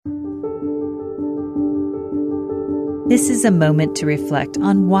This is a moment to reflect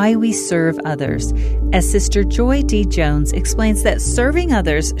on why we serve others, as Sister Joy D. Jones explains that serving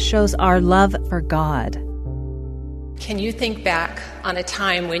others shows our love for God. Can you think back on a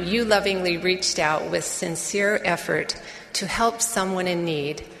time when you lovingly reached out with sincere effort to help someone in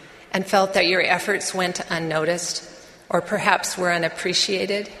need and felt that your efforts went unnoticed, or perhaps were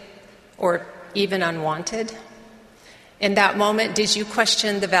unappreciated, or even unwanted? In that moment, did you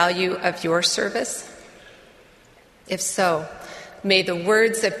question the value of your service? If so, may the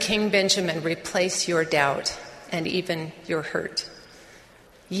words of King Benjamin replace your doubt and even your hurt.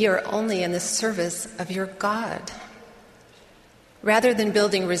 Ye are only in the service of your God. Rather than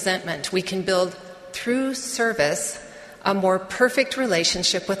building resentment, we can build, through service, a more perfect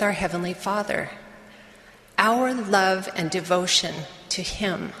relationship with our Heavenly Father. Our love and devotion to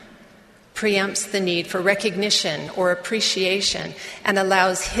Him preempts the need for recognition or appreciation and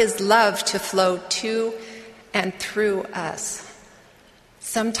allows His love to flow to and through us.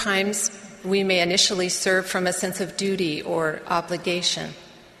 Sometimes we may initially serve from a sense of duty or obligation,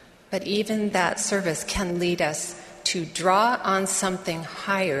 but even that service can lead us to draw on something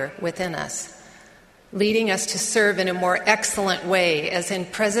higher within us, leading us to serve in a more excellent way, as in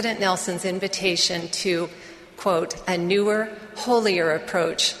President Nelson's invitation to, quote, a newer, holier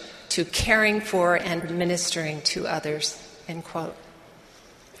approach to caring for and ministering to others, end quote.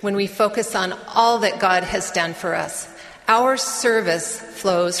 When we focus on all that God has done for us, our service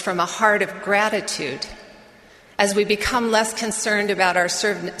flows from a heart of gratitude. As we become less concerned about our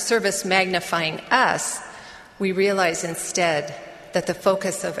service magnifying us, we realize instead that the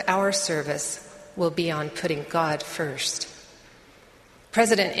focus of our service will be on putting God first.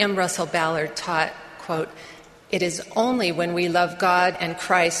 President M. Russell Ballard taught, quote, it is only when we love God and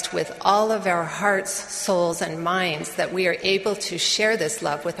Christ with all of our hearts, souls, and minds that we are able to share this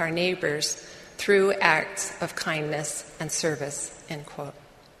love with our neighbors through acts of kindness and service, end quote.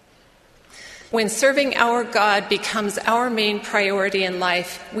 When serving our God becomes our main priority in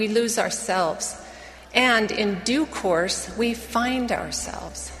life, we lose ourselves. And in due course, we find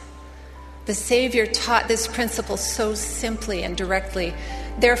ourselves. The Savior taught this principle so simply and directly.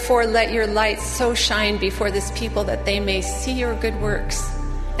 Therefore, let your light so shine before this people that they may see your good works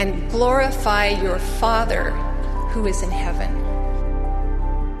and glorify your Father who is in heaven.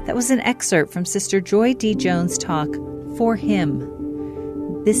 That was an excerpt from Sister Joy D. Jones' talk, For Him.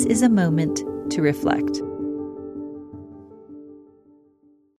 This is a moment to reflect.